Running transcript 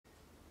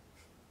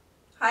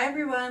Hi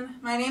everyone,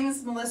 my name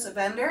is Melissa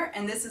Bender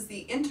and this is the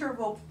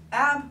interval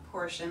ab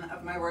portion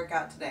of my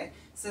workout today.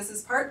 So this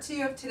is part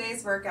 2 of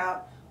today's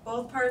workout.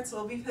 Both parts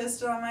will be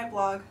posted on my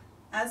blog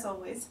as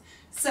always.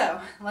 So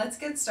let's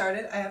get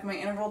started. I have my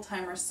interval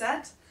timer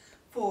set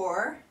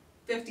for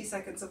 50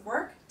 seconds of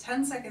work,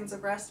 10 seconds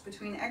of rest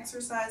between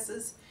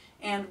exercises,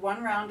 and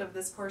one round of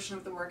this portion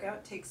of the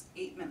workout takes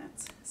 8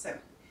 minutes. So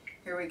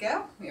here we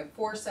go. We have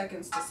 4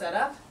 seconds to set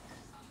up.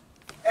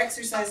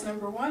 Exercise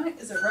number 1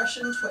 is a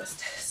Russian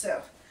twist.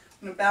 So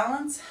I'm going to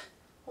balance,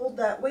 hold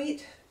that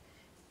weight,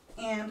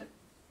 and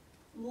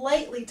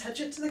lightly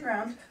touch it to the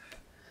ground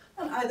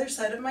on either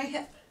side of my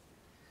hip.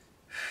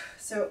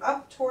 So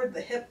up toward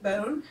the hip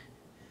bone.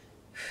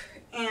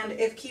 And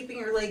if keeping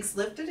your legs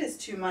lifted is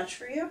too much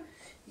for you,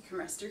 you can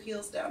rest your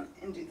heels down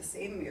and do the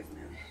same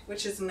movement,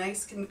 which is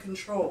nice and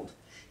controlled.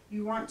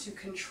 You want to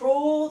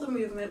control the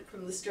movement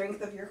from the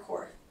strength of your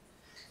core.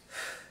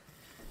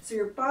 So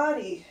your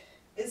body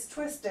is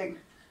twisting,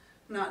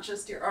 not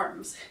just your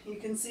arms. You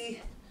can see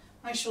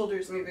my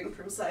shoulders moving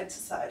from side to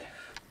side.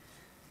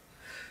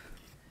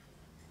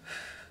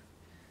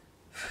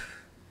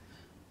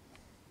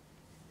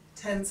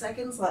 Ten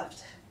seconds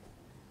left.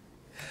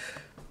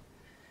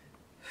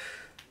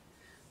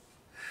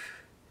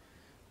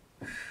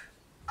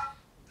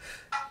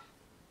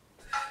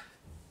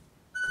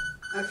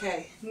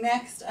 Okay,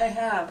 next I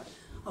have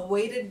a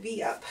weighted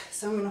V-up.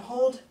 So I'm going to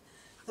hold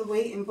the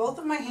weight in both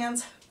of my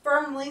hands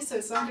firmly so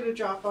it's not going to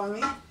drop on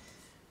me.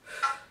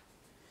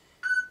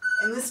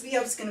 And this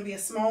V-up is going to be a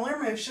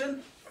smaller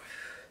motion.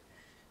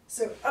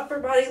 So upper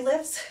body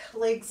lifts,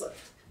 legs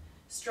lift,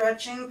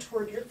 stretching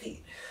toward your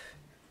feet.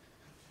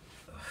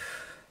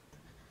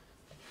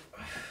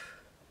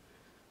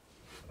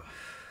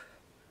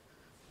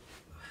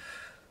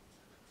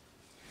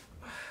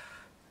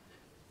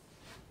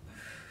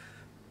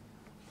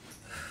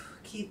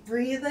 Keep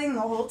breathing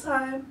the whole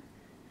time.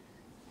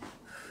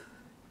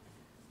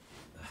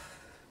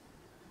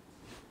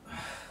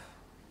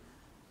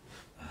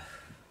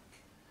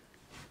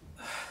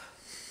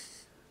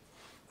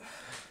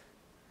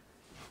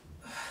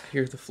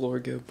 Hear the floor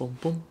go boom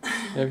boom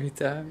every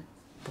time.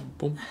 Boom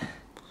boom.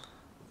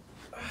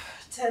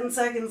 10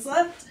 seconds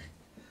left.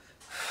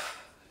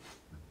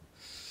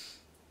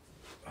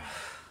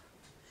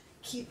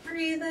 Keep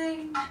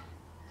breathing.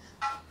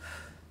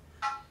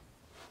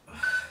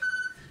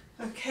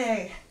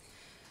 Okay,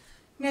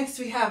 next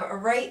we have a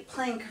right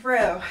plank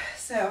row.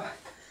 So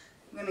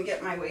I'm going to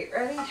get my weight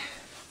ready.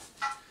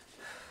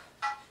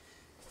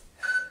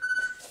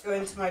 Go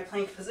into my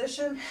plank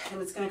position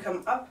and it's going to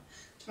come up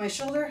to my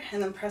shoulder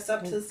and then press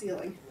up to the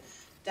ceiling.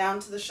 Down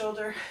to the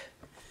shoulder,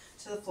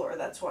 to the floor.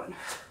 That's 1.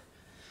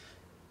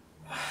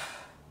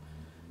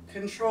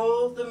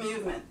 Control the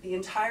movement the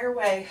entire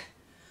way,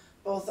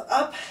 both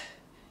up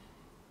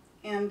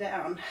and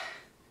down.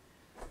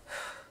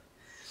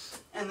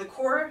 And the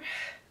core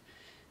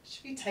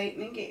should be tight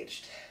and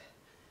engaged.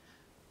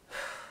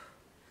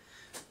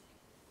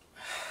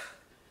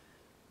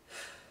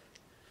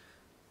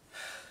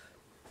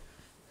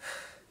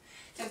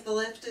 If the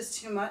lift is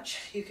too much,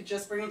 you could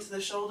just bring it to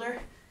the shoulder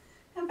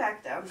and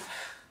back down.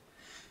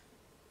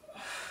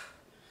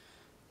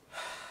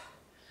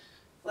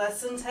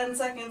 Less than 10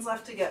 seconds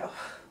left to go.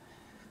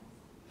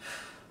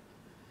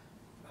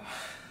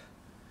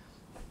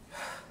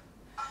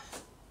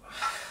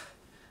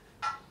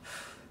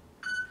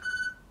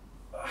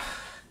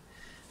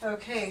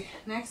 Okay,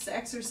 next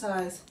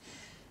exercise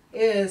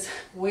is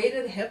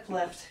weighted hip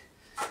lift.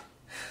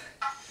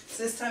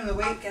 So this time the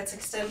weight gets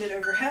extended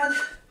overhead.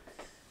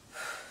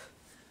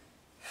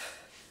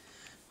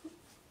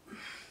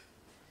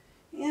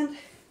 And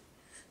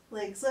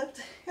legs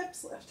lift,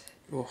 hips lift.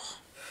 Oh.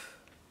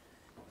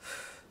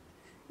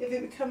 If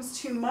it becomes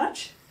too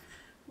much,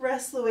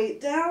 rest the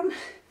weight down.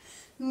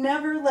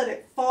 Never let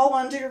it fall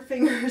onto your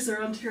fingers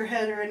or onto your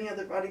head or any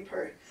other body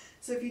part.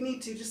 So if you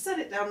need to, just set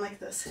it down like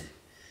this.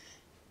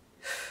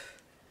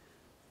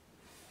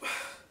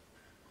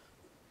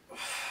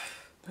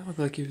 That looked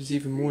like it was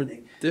even more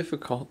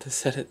difficult to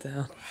set it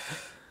down.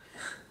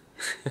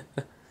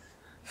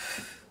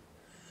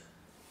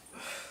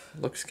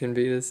 Looks can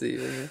be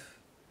deceiving.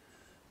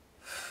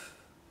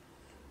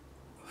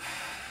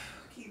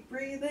 Keep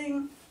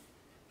breathing.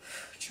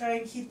 Try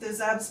and keep those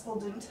abs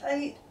pulled in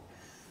tight.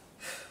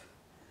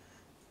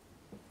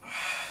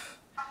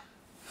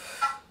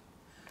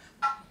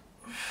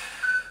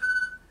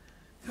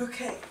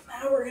 Okay,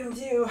 now we're going to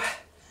do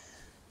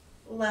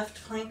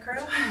left plank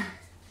row.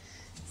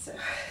 So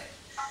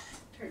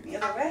turn the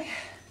other way.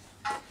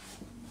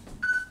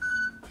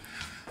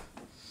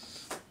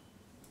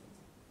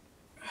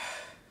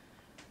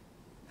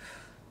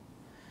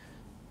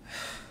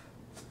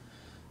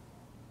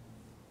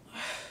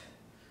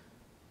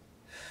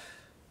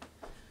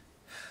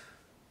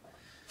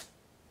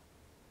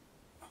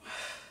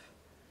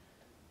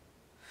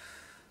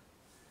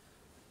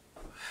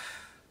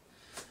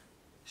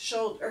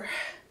 Shoulder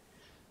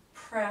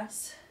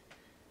press,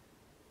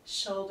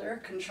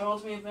 shoulder,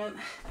 controlled movement,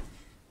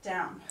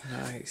 down.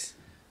 Nice.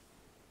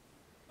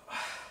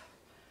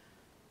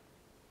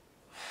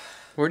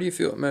 Where do you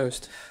feel it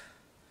most?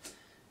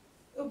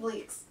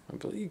 Obliques.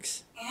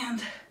 Obliques.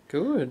 And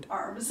Good.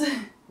 arms.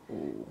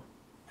 Ooh.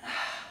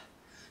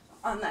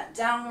 On that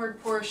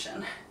downward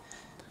portion.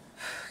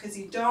 Because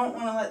you don't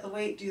want to let the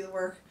weight do the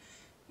work.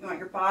 You want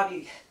your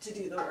body to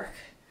do the work.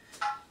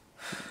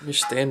 Your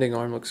standing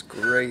arm looks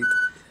great.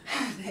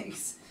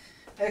 Thanks.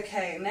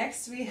 Okay,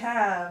 next we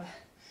have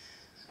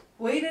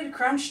weighted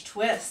crunch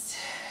twist.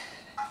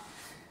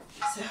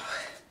 So,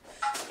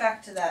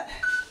 back to that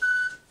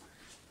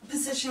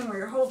position where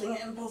you're holding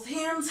it in both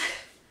hands.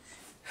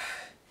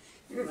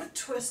 You're going to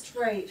twist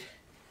right,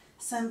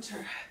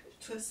 center,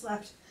 twist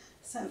left,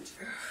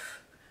 center.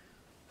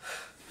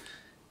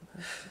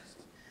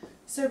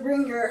 So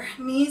bring your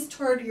knees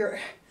toward your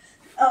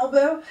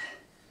elbow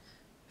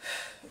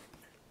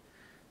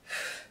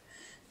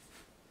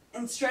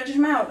and stretch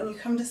them out when you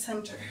come to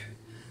center.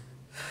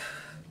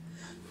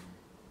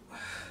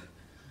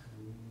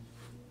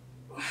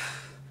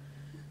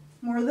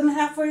 More than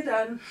halfway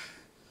done.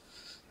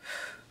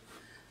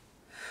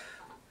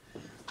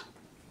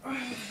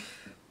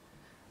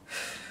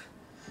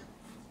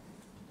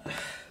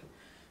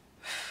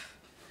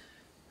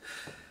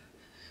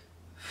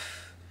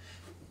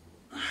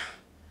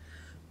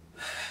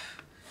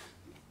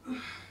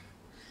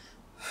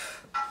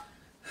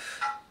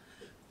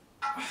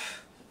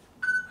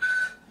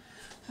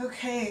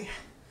 Okay,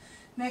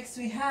 next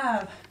we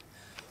have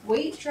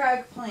weight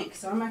drag plank.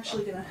 So I'm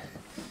actually gonna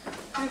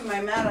move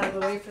my mat out of the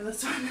way for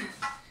this one.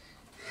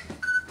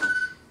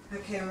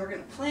 Okay, and we're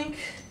gonna plank,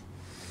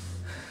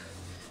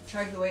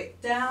 drag the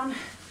weight down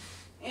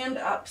and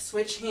up,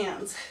 switch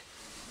hands.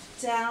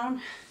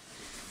 Down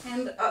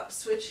and up,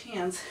 switch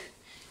hands.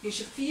 You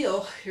should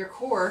feel your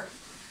core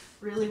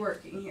really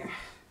working here.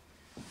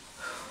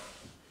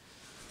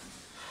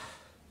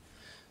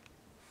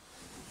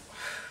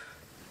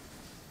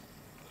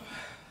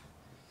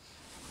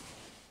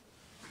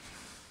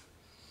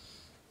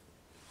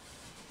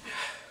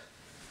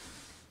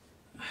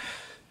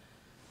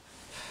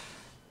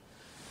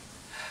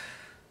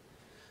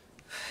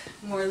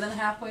 More than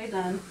halfway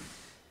done.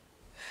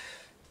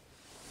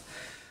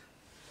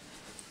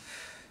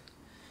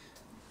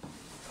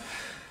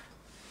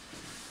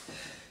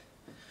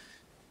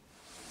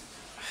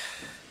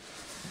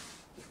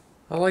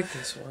 I like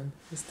this one.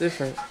 It's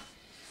different.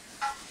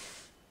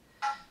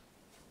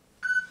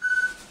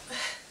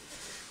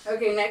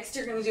 Okay, next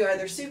you're going to do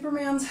either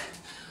Superman's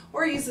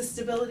or use a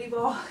stability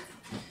ball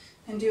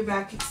and do a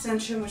back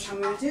extension, which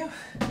I'm going to do.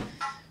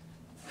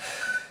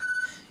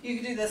 You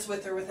can do this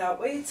with or without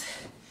weights.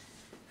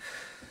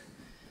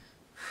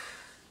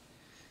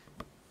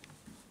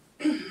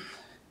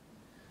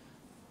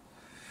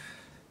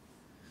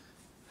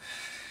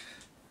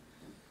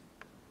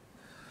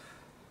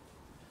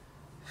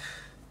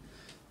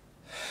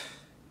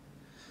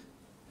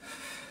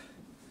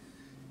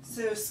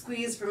 So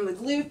squeeze from the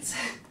glutes.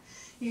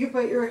 You can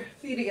put your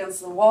feet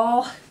against the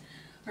wall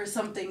or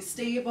something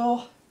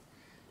stable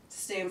to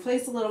stay in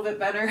place a little bit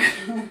better.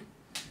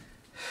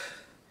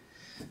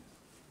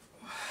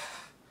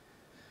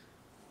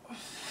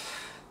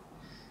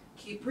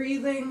 Keep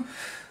breathing.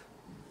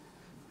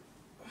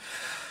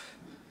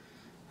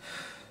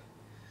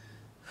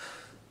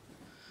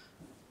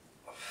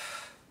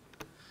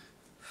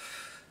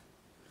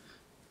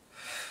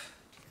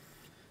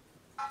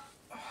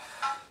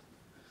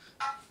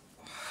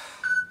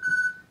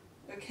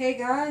 Okay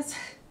guys,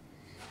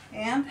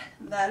 and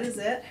that is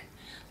it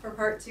for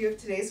part 2 of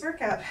today's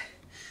workout.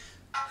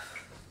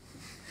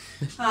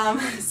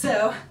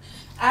 So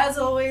as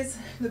always,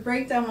 the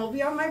breakdown will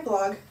be on my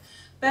blog,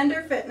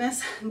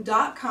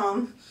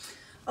 benderfitness.com,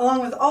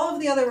 along with all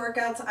of the other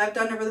workouts I've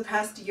done over the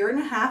past 1.5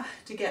 years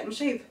to get in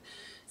shape.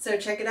 So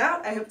check it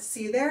out. I hope to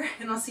see you there,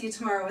 and I'll see you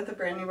tomorrow with a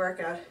brand new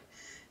workout.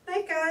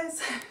 Night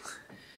guys.